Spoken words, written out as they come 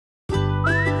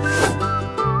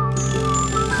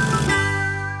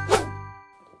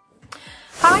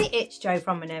Hi, it's Jo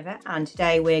from Minerva, and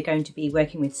today we're going to be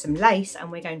working with some lace and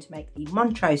we're going to make the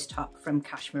Montrose top from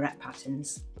Cashmerette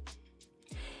Patterns.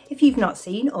 If you've not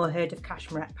seen or heard of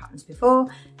Cashmerette Patterns before,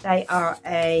 they are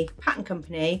a pattern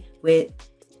company with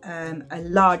a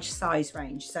large size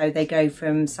range. So they go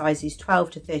from sizes 12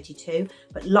 to 32,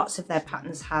 but lots of their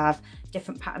patterns have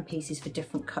different pattern pieces for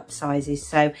different cup sizes.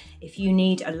 So if you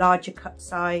need a larger cup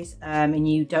size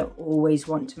and you don't always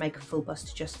want to make a full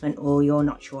bust adjustment, or you're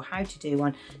not sure how to do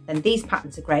one, then these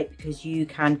patterns are great because you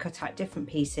can cut out different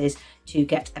pieces to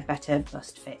get a better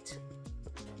bust fit.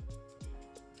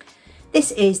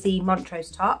 This is the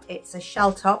Montrose top. It's a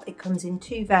shell top. It comes in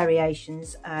two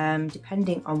variations.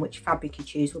 Depending on which fabric you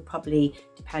choose will probably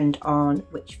depend on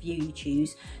which view you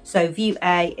choose. So view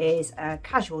A is a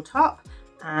casual top,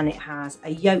 and it has a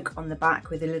yoke on the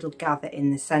back with a little gather in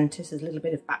the centre, so there's a little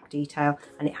bit of back detail,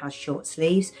 and it has short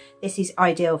sleeves. This is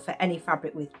ideal for any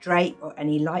fabric with drape or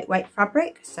any lightweight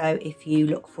fabric. So if you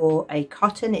look for a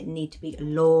cotton, it needs to be a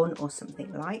lawn or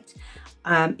something light.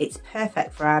 It's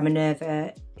perfect for our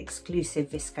Minerva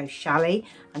exclusive viscose challis,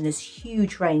 and there's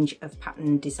huge range of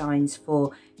pattern designs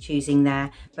for choosing there,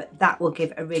 but that will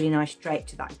give a really nice drape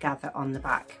to that gather on the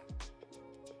back.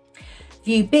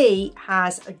 View B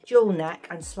has a dual neck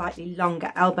and slightly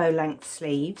longer elbow length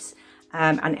sleeves,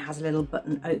 and it has a little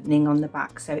button opening on the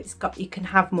back, so you can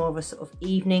have more of a sort of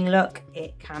evening look.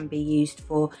 It can be used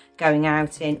for going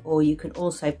out in, or you can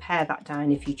also pare that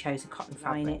down if you chose a cotton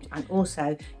fabric, and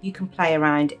also you can play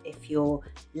around if your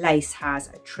lace has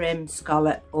a trim,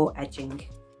 scallop or edging.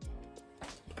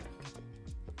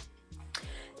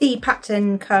 The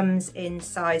pattern comes in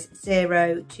size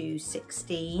 0 to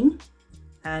 16.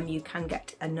 You can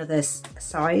get another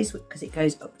size because it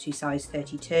goes up to size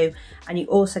 32, and you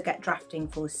also get drafting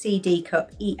for CD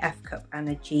cup, EF cup and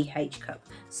a GH cup.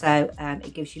 So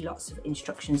it gives you lots of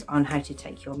instructions on how to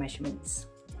take your measurements.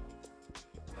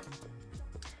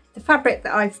 The fabric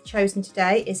that I've chosen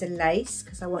today is a lace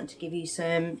because I want to give you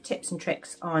some tips and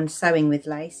tricks on sewing with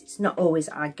lace. It's not always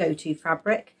our go-to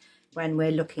fabric when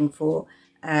we're looking for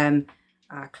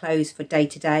clothes for day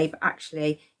to day, but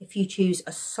actually if you choose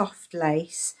a soft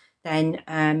lace, then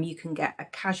you can get a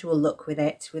casual look with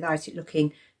it without it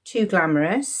looking too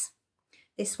glamorous.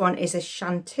 This one is a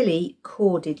Chantilly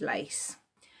corded lace.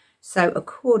 So a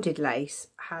corded lace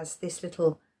has this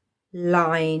little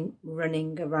line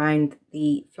running around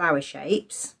the flower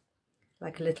shapes,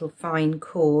 like a little fine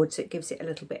cord, so it gives it a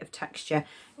little bit of texture.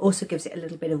 It also gives it a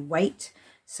little bit of weight,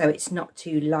 so it's not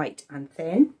too light and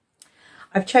thin.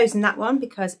 I've chosen that one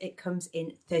because it comes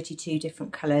in 32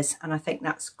 different colours, and I think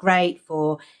that's great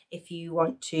for if you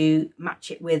want to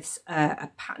match it with a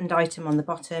patterned item on the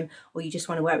bottom, or you just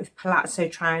want to wear it with palazzo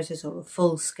trousers or a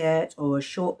full skirt or a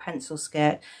short pencil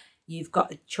skirt. You've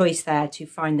got a choice there to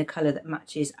find the colour that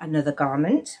matches another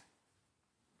garment.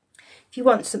 If you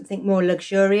want something more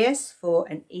luxurious for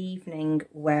an evening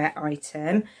wear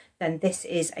item, then this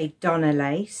is a Donna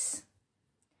lace,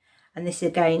 and this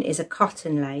again is a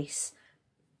cotton lace,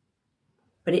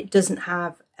 but it doesn't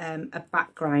have a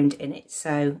background in it,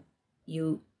 so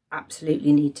you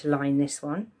absolutely need to line this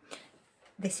one.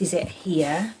 This is it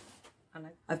here, and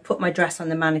I've put my dress on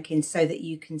the mannequin so that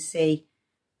you can see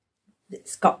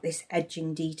it's got this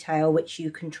edging detail which you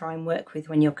can try and work with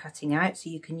when you're cutting out. So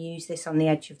you can use this on the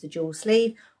edge of the jewel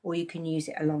sleeve, or you can use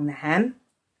it along the hem.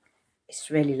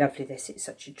 It's really lovely, this, it's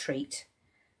such a treat.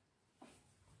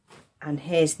 And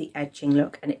here's the edging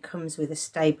look, and it comes with a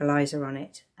stabilizer on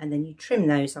it, and then you trim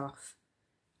those off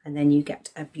and then you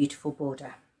get a beautiful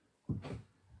border.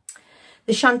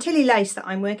 The Chantilly lace that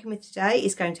I'm working with today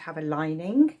is going to have a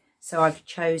lining, so I've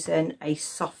chosen a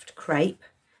soft crepe,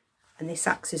 and this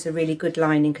acts as a really good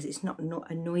lining because it's not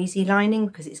a noisy lining,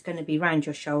 because it's going to be round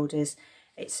your shoulders.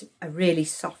 It's a really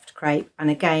soft crepe, and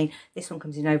again this one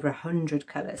comes in over 100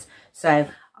 colours, so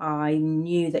I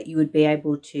knew that you would be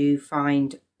able to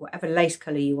find whatever lace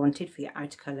colour you wanted for your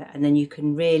outer colour, and then you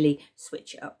can really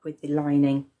switch it up with the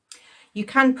lining. You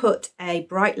can put a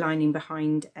bright lining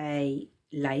behind a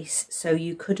lace, so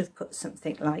you could have put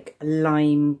something like a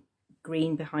lime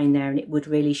green behind there and it would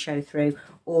really show through,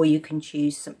 or you can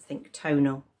choose something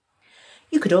tonal.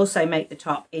 You could also make the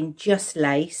top in just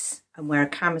lace and wear a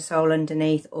camisole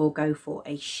underneath, or go for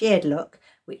a sheared look,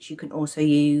 which you can also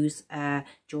use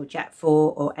georgette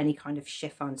for, or any kind of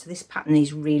chiffon. So this pattern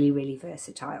is really, really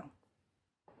versatile.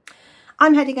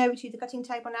 I'm heading over to the cutting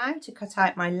table now to cut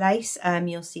out my lace.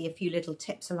 You'll see a few little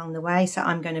tips along the way. So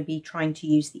I'm going to be trying to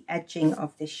use the edging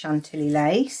of this Chantilly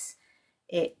lace.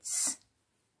 It's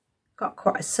got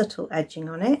quite a subtle edging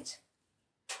on it,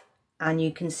 and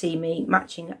you can see me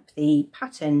matching up the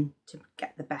pattern to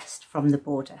get the best from the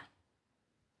border.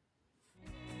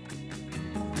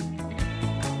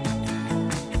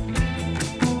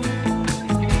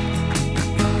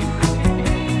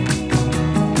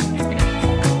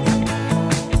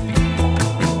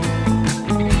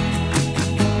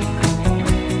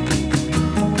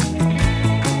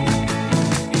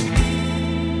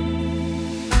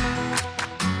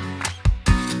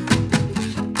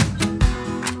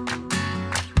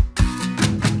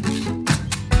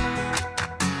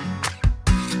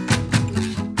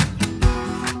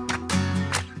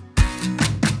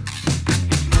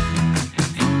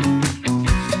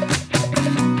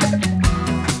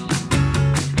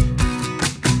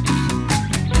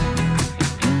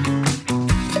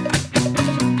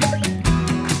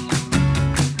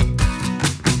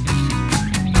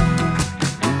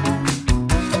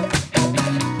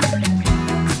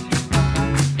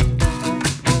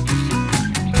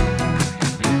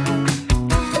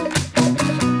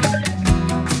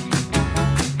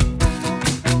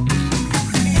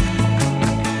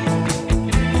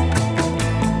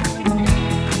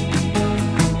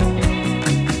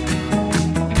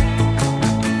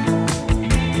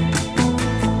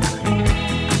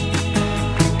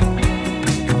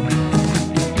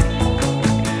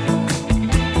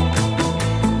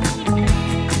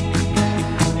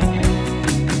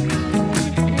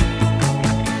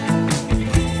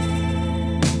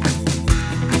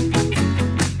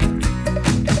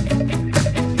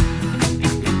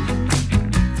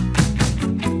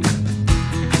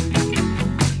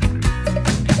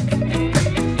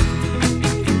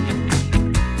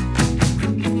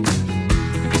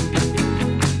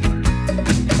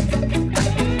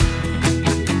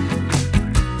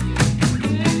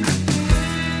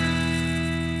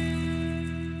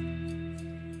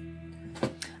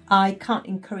 I can't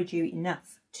encourage you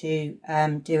enough to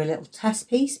do a little test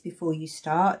piece before you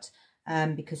start,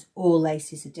 because all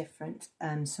laces are different.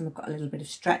 Some have got a little bit of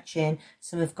stretching,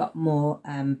 some have got more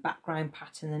background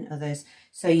pattern than others.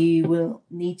 So you will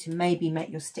need to maybe make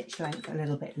your stitch length a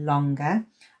little bit longer.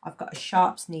 I've got a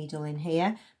sharps needle in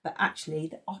here, but actually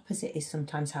the opposite is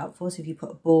sometimes helpful. So if you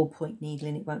put a ballpoint needle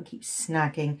in, it won't keep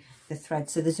snagging the thread.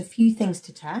 So there's a few things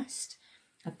to test.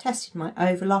 I've tested my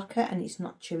overlocker and it's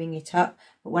not chewing it up,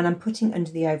 but when I'm putting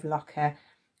under the overlocker,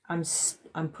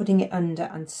 I'm putting it under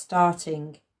and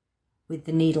starting with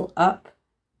the needle up.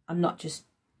 I'm not just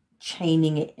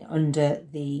chaining it under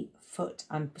the foot.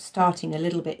 I'm starting a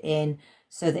little bit in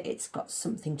so that it's got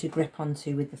something to grip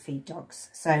onto with the feed dogs.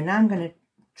 So now I'm going to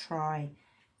try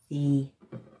the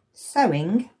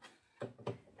sewing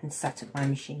and set up my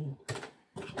machine.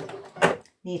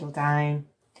 Needle down,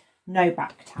 no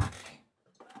back tack.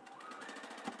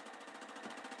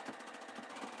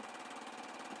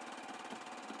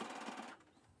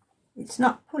 It's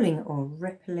not pulling or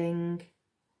rippling,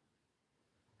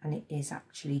 and it is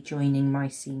actually joining my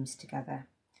seams together.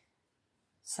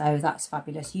 So that's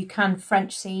fabulous. You can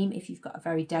French seam if you've got a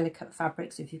very delicate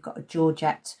fabric. So if you've got a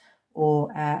georgette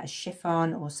or a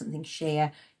chiffon or something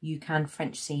sheer, you can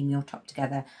French seam your top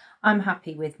together. I'm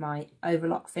happy with my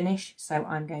overlock finish, so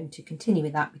I'm going to continue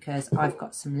with that because I've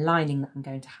got some lining that I'm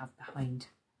going to have behind.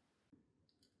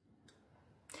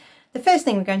 The first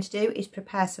thing we're going to do is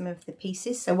prepare some of the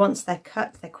pieces. So once they're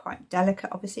cut, they're quite delicate,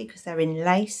 obviously, because they're in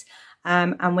lace.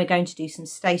 And we're going to do some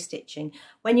stay stitching.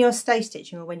 When you're stay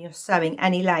stitching or when you're sewing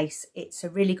any lace, it's a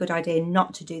really good idea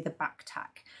not to do the back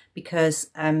tack, because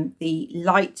the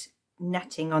light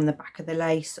netting on the back of the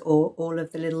lace or all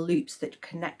of the little loops that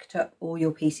connect up all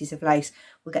your pieces of lace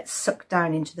will get sucked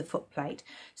down into the foot plate.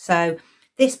 So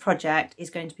this project is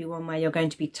going to be one where you're going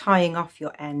to be tying off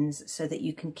your ends so that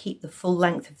you can keep the full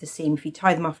length of the seam. If you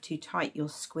tie them off too tight, you'll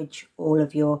squidge all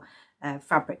of your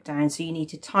fabric down. So you need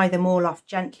to tie them all off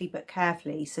gently but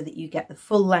carefully so that you get the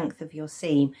full length of your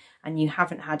seam and you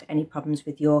haven't had any problems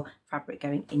with your fabric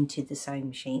going into the sewing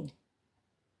machine.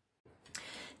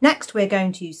 Next, we're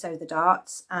going to sew the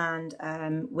darts, and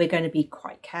we're going to be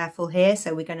quite careful here.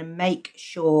 So we're going to make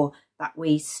sure that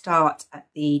we start at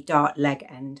the dart leg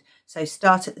end. So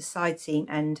start at the side seam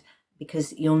end,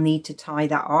 because you'll need to tie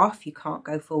that off. You can't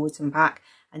go forwards and back.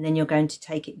 And then you're going to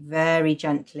take it very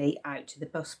gently out to the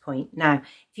bust point. Now,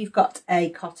 if you've got a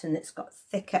cotton that's got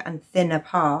thicker and thinner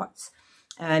parts,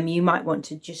 you might want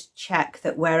to just check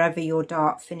that wherever your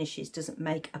dart finishes doesn't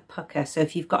make a pucker. So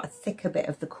if you've got a thicker bit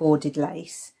of the corded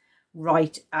lace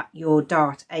right at your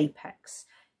dart apex,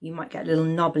 you might get a little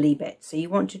knobbly bit. So you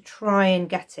want to try and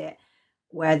get it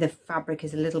where the fabric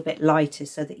is a little bit lighter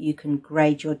so that you can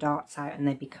grade your darts out and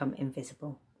they become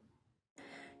invisible.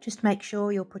 Just make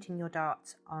sure you're putting your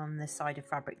darts on the side of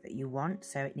fabric that you want,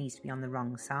 so it needs to be on the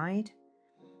wrong side.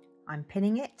 I'm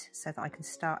pinning it so that I can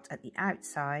start at the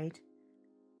outside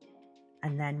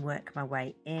and then work my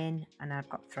way in, and I've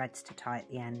got threads to tie at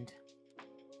the end.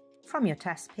 From your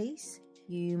test piece,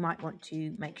 you might want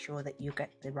to make sure that you get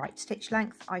the right stitch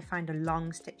length. I found a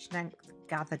long stitch length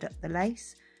gathered up the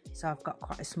lace, so I've got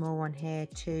quite a small one here,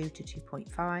 2 to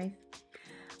 2.5.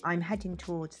 I'm heading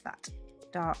towards that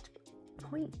dart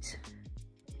point,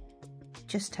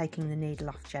 just taking the needle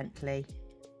off gently,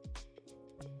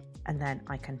 and then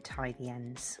I can tie the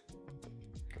ends.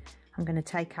 I'm going to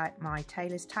take out my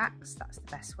tailor's tacks. That's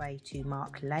the best way to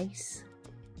mark lace.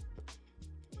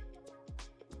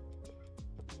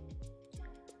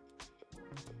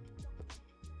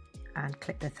 And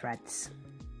clip the threads.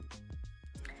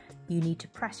 You need to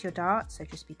press your dart, so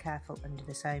just be careful under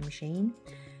the sewing machine.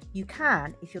 You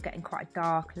can, if you're getting quite a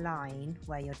dark line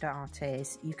where your dart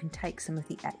is, you can take some of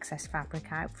the excess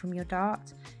fabric out from your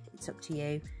dart. It's up to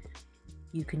you.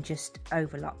 You can just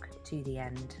overlock to the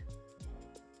end.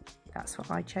 That's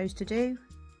what I chose to do.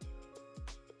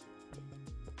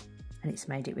 And it's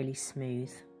made it really smooth.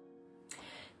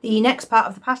 The next part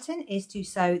of the pattern is to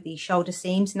sew the shoulder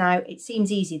seams. Now, it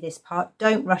seems easy, this part.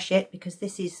 Don't rush it, because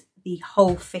this is the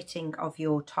whole fitting of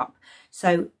your top.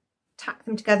 So tack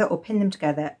them together or pin them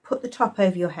together, put the top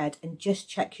over your head and just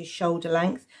check your shoulder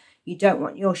length. You don't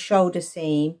want your shoulder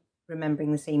seam,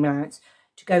 remembering the seam allowance,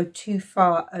 to go too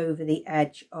far over the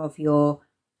edge of your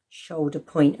shoulder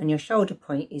point, and your shoulder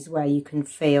point is where you can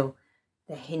feel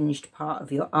the hinged part of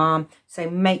your arm, so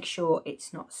make sure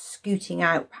it's not scooting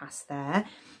out past there.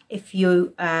 If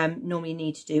you normally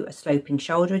need to do a sloping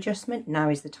shoulder adjustment, now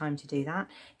is the time to do that.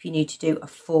 If you need to do a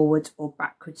forwards or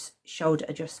backwards shoulder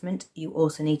adjustment, you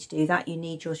also need to do that. You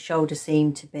need your shoulder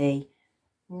seam to be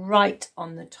right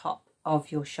on the top of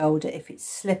your shoulder. If it's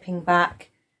slipping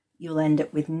back, you'll end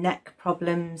up with neck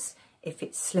problems. If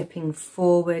it's slipping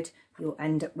forward, you'll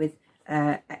end up with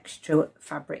extra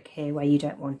fabric here where you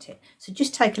don't want it. So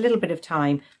just take a little bit of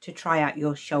time to try out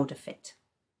your shoulder fit.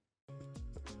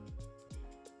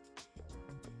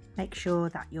 Make sure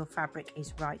that your fabric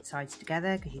is right sides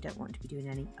together because you don't want to be doing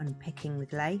any unpicking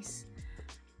with lace.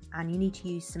 And you need to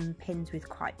use some pins with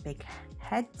quite big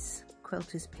heads.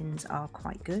 Quilters pins are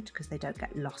quite good because they don't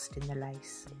get lost in the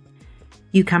lace.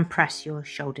 You can press your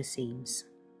shoulder seams.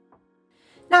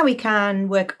 Now we can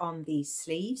work on these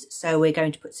sleeves. So we're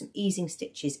going to put some easing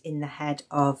stitches in the head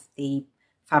of the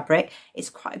fabric. It's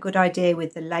quite a good idea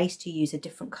with the lace to use a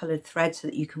different coloured thread so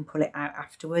that you can pull it out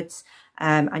afterwards.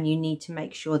 And you need to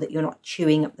make sure that you're not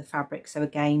chewing up the fabric. So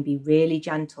again, be really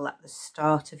gentle at the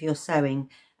start of your sewing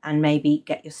and maybe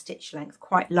get your stitch length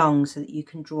quite long so that you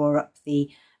can draw up the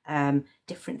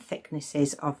different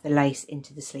thicknesses of the lace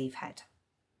into the sleeve head.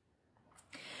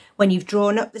 When you've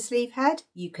drawn up the sleeve head,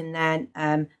 you can then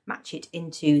match it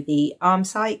into the arm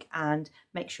sike and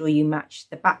make sure you match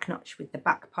the back notch with the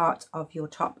back part of your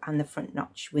top and the front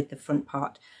notch with the front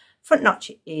part. Front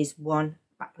notch is 1,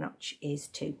 back notch is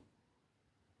 2.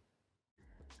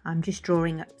 I'm just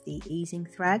drawing up the easing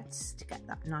threads to get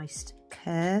that nice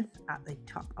curve at the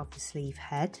top of the sleeve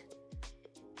head.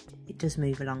 It does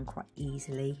move along quite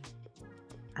easily,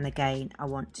 and again I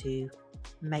want to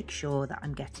make sure that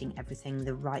I'm getting everything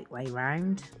the right way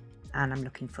round and I'm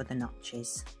looking for the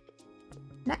notches.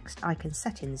 Next I can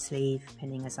set in the sleeve,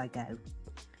 pinning as I go.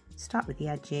 Start with the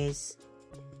edges,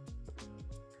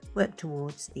 work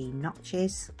towards the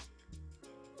notches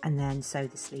and then sew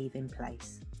the sleeve in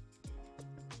place.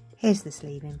 Here's the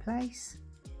sleeve in place.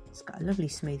 It's got a lovely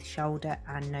smooth shoulder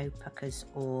and no puckers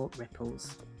or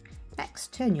ripples.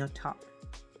 Next, turn your top.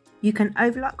 You can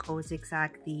overlock or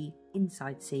zigzag the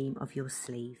inside seam of your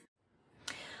sleeve.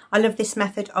 I love this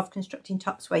method of constructing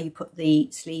tops where you put the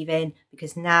sleeve in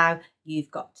because now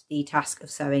you've got the task of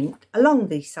sewing along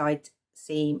the side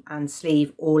seam and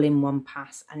sleeve all in one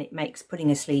pass, and it makes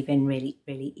putting a sleeve in really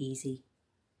easy.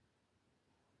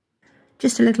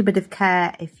 Just a little bit of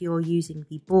care if you're using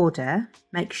the border,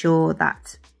 make sure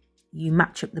that you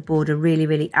match up the border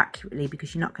really accurately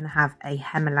because you're not going to have a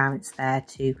hem allowance there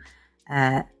to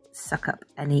suck up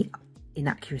any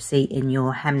inaccuracy in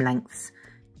your hem lengths.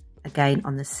 Again,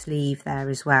 on the sleeve there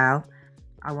as well,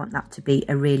 I want that to be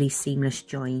a really seamless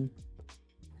join,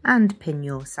 and pin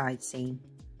your side seam.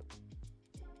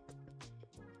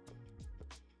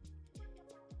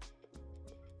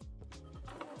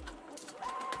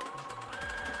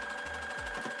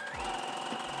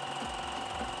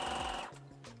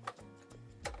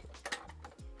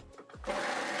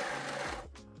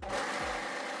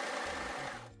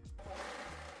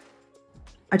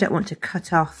 I don't want to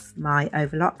cut off my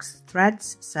overlocks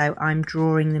threads, so I'm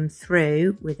drawing them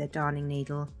through with a darning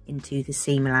needle into the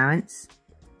seam allowance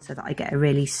so that I get a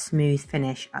really smooth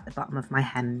finish at the bottom of my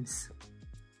hems.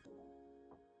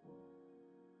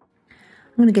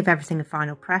 I'm going to give everything a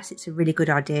final press. It's a really good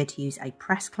idea to use a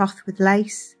press cloth with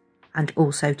lace and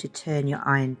also to turn your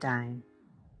iron down.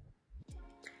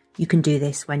 You can do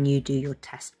this when you do your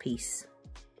test piece.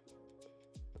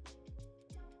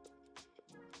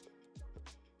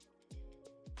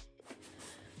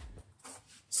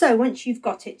 So once you've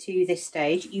got it to this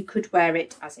stage, you could wear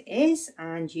it as it is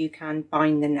and you can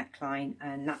bind the neckline,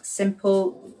 and that's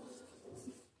simple.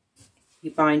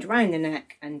 You bind around the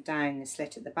neck and down the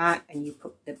slit at the back and you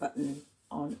put the button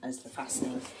on as the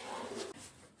fastening.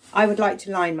 I would like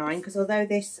to line mine because although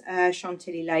this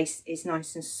Chantilly lace is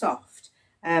nice and soft,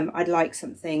 I'd like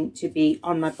something to be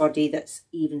on my body that's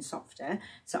even softer.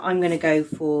 So I'm going to go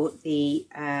for the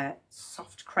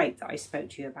soft crepe that I spoke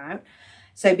to you about.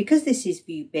 So because this is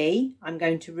view B, I'm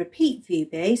going to repeat view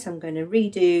B. So I'm going to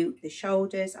redo the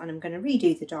shoulders and I'm going to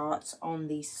redo the darts on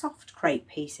the soft crepe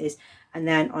pieces. And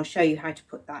then I'll show you how to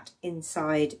put that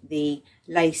inside the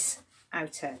lace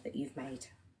outer that you've made.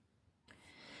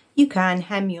 You can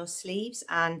hem your sleeves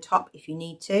and top if you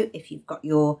need to. If you've got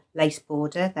your lace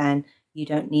border, then you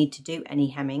don't need to do any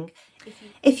hemming.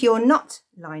 If you're not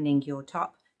lining your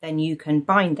top, then you can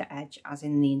bind the edge as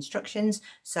in the instructions.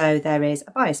 So there is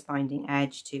a bias binding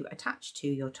edge to attach to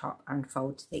your top and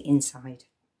fold to the inside.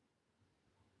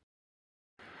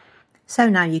 So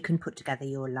now you can put together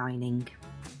your lining.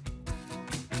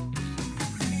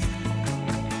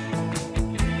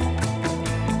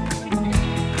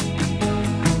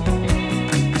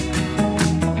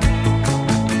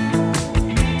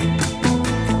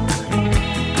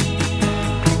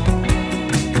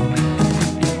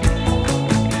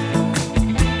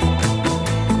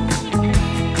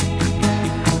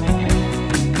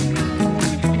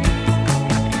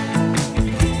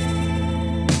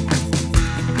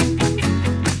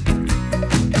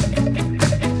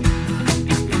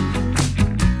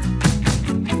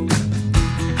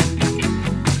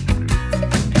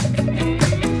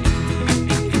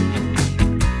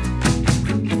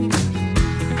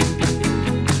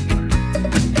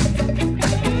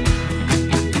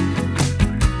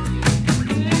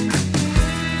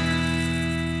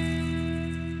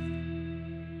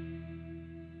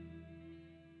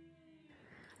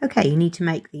 Okay, you need to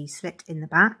make the slit in the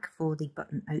back for the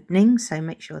button opening, so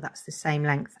make sure that's the same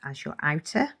length as your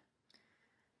outer.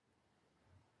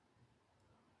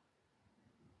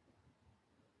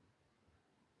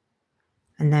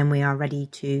 And then we are ready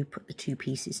to put the two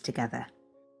pieces together.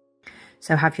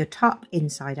 So have your top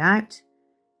inside out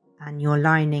and your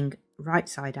lining right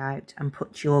side out, and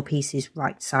put your pieces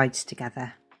right sides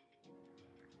together.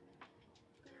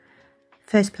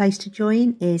 First place to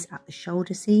join is at the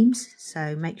shoulder seams,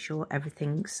 so make sure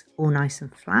everything's all nice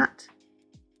and flat.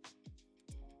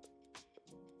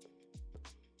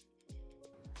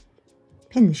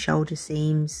 Pin the shoulder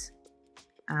seams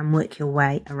and work your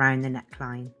way around the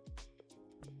neckline.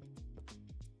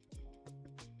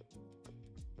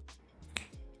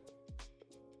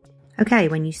 Okay,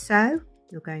 when you sew,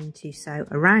 you're going to sew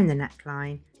around the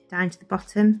neckline down to the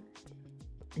bottom,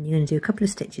 and you're going to do a couple of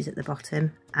stitches at the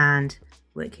bottom and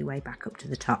work your way back up to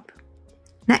the top.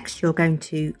 Next, you're going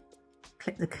to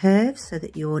clip the curves so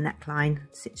that your neckline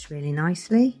sits really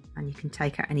nicely, and you can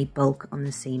take out any bulk on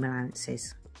the seam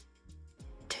allowances.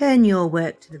 Turn your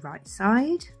work to the right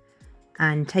side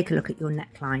and take a look at your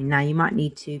neckline. Now you might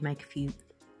need to make a few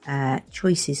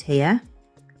choices here.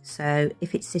 So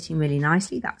if it's sitting really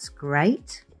nicely, that's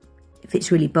great. If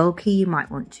it's really bulky, you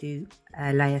might want to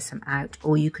layer some out,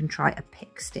 or you can try a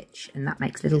pick stitch, and that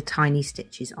makes little tiny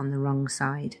stitches on the wrong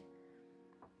side.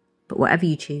 But whatever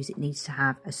you choose, it needs to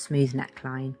have a smooth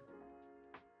neckline.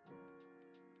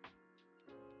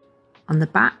 On the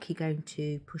back, you're going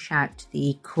to push out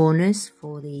the corners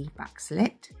for the back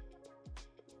slit.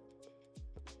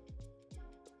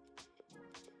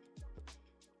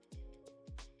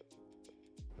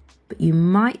 But you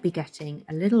might be getting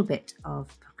a little bit of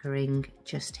puckering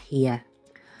just here.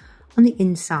 On the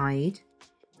inside,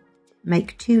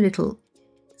 make two little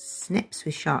snips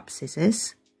with sharp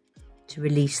scissors to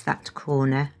release that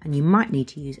corner, and you might need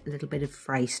to use a little bit of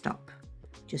fray stop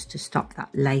just to stop that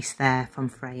lace there from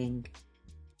fraying.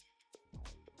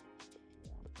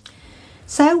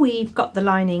 So we've got the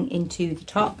lining into the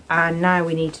top, and now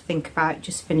we need to think about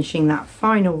just finishing that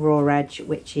final raw edge,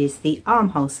 which is the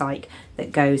armhole sike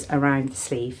that goes around the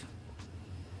sleeve.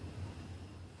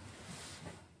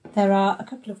 There are a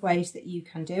couple of ways that you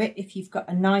can do it. If you've got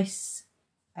a nice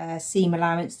seam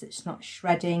allowance that's not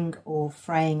shredding or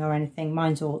fraying or anything,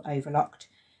 mine's all overlocked,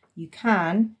 you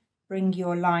can bring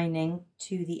your lining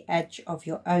to the edge of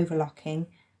your overlocking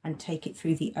and take it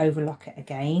through the overlocker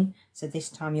again. So this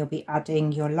time you'll be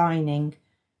adding your lining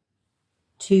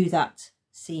to that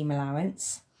seam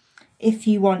allowance. If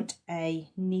you want a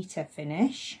neater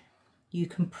finish, you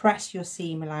can press your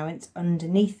seam allowance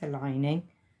underneath the lining,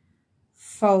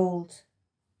 fold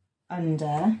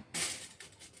under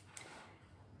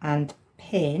and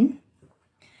pin,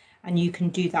 and you can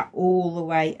do that all the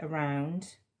way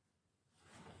around,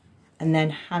 and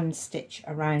then hand stitch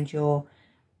around your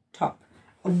top.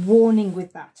 A warning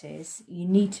with that is you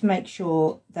need to make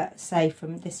sure that, say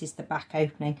from this is the back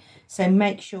opening, so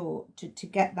make sure to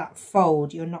get that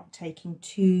fold you're not taking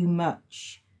too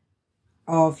much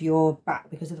of your back,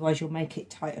 because otherwise you'll make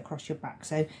it tight across your back.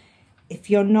 So if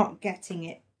you're not getting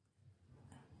it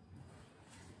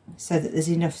so that there's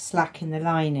enough slack in the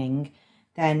lining,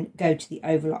 then go to the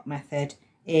overlock method.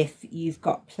 If you've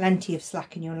got plenty of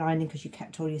slack in your lining because you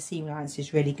kept all your seam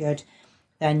allowances really good,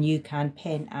 then you can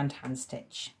pin and hand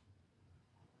stitch.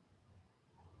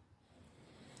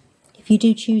 If you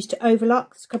do choose to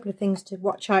overlock, there's a couple of things to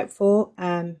watch out for.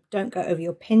 Don't go over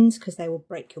your pins because they will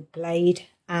break your blade,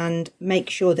 and make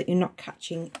sure that you're not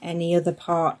catching any other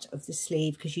part of the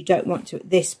sleeve, because you don't want to, at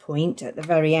this point at the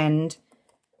very end,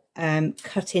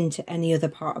 cut into any other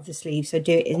part of the sleeve. So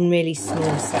do it in really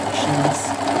small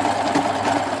sections.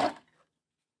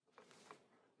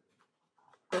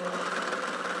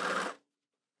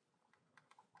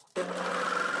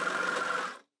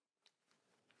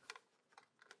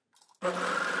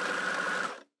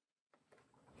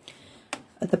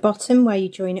 At the bottom where you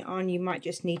join it on, you might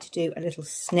just need to do a little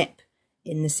snip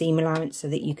in the seam allowance so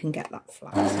that you can get that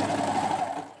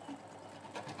flat.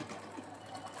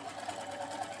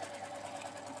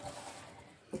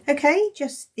 Okay,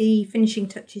 just the finishing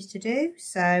touches to do.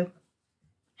 So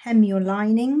hem your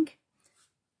lining.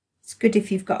 It's good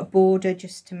if you've got a border,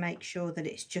 just to make sure that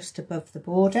it's just above the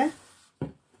border.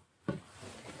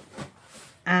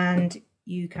 And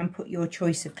you can put your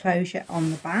choice of closure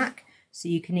on the back. So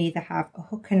you can either have a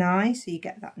hook and eye, so you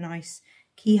get that nice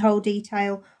keyhole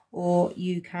detail, or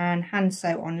you can hand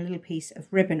sew on a little piece of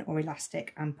ribbon or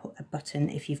elastic and put a button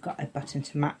if you've got a button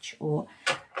to match, or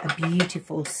a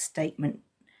beautiful statement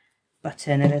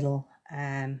button, a little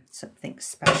something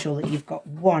special that you've got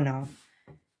one of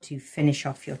to finish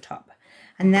off your top.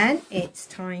 And then it's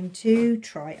time to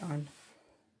try on.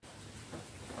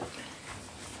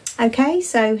 Okay,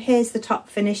 so here's the top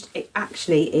finished. It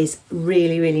actually is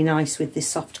really, really nice with this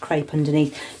soft crepe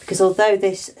underneath, because although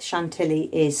this chantilly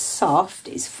is soft,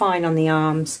 it's fine on the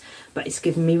arms, but it's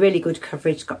given me really good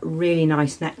coverage. It's got a really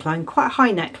nice neckline, quite a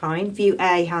high neckline. View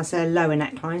A has a lower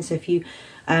neckline, so if you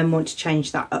want to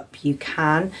change that up, you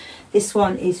can. This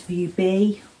one is view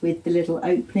B with the little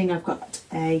opening. I've got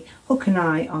a hook and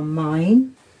eye on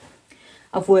mine.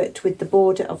 I've worked with the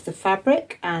border of the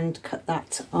fabric and cut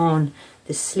that on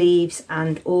the sleeves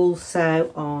and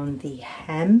also on the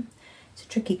hem. It's a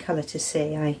tricky colour to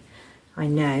see, I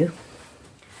know,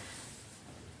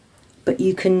 but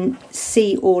you can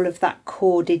see all of that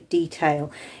corded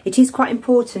detail. It is quite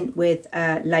important with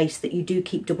lace that you do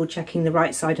keep double checking the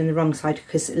right side and the wrong side,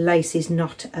 because lace is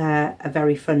not a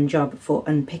very fun job for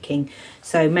unpicking.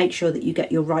 So make sure that you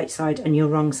get your right side and your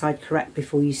wrong side correct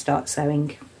before you start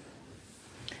sewing.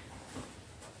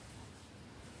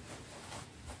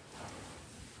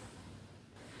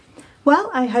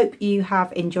 Well, I hope you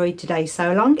have enjoyed today's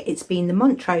sew along. It's been the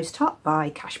Montrose top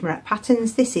by Cashmerette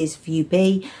Patterns. This is view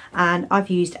B, and I've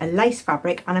used a lace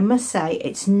fabric, and I must say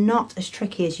it's not as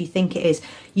tricky as you think it is.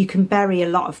 You can bury a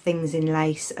lot of things in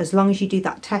lace as long as you do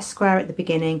that test square at the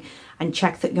beginning and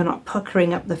check that you're not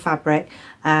puckering up the fabric.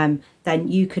 Then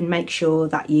you can make sure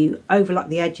that you overlock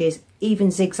the edges.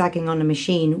 Even zigzagging on a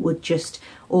machine would just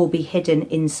all be hidden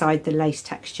inside the lace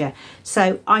texture.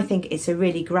 So I think it's a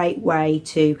really great way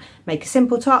to make a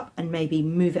simple top and maybe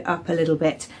move it up a little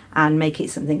bit and make it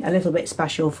something a little bit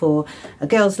special for a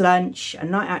girl's lunch, a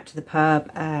night out to the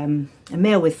pub, a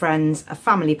meal with friends, a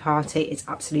family party. It's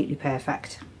absolutely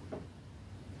perfect.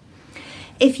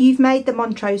 If you've made the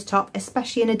Montrose top,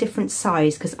 especially in a different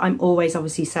size, because I'm always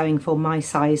obviously sewing for my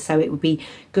size, so it would be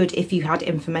good if you had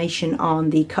information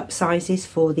on the cup sizes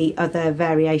for the other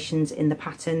variations in the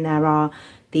pattern. There are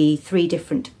the 3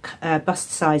 different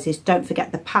bust sizes. Don't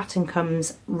forget the pattern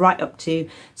comes right up to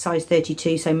size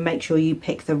 32, so make sure you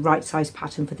pick the right size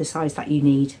pattern for the size that you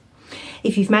need.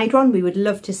 If you've made one, we would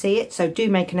love to see it, so do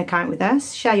make an account with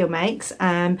us, share your makes,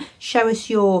 show us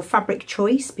your fabric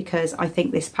choice, because I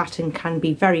think this pattern can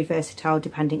be very versatile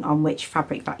depending on which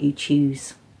fabric that you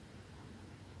choose.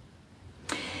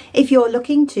 If you're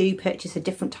looking to purchase a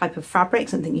different type of fabric,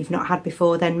 something you've not had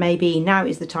before, then maybe now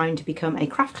is the time to become a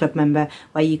Craft Club member,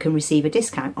 where you can receive a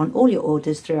discount on all your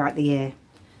orders throughout the year.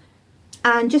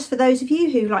 And just for those of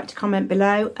you who like to comment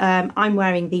below, I'm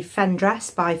wearing the Fen dress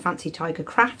by Fancy Tiger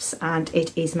Crafts, and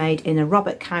it is made in a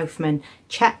Robert Kaufman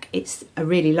check. It's a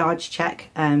really large check,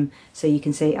 so you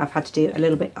can see I've had to do a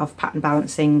little bit of pattern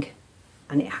balancing,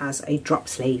 and it has a drop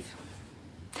sleeve.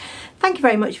 Thank you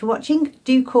very much for watching.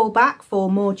 Do call back for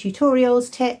more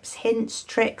tutorials, tips, hints,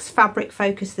 tricks, fabric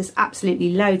focus. There's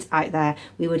absolutely loads out there.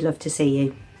 We would love to see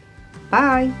you.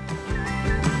 Bye.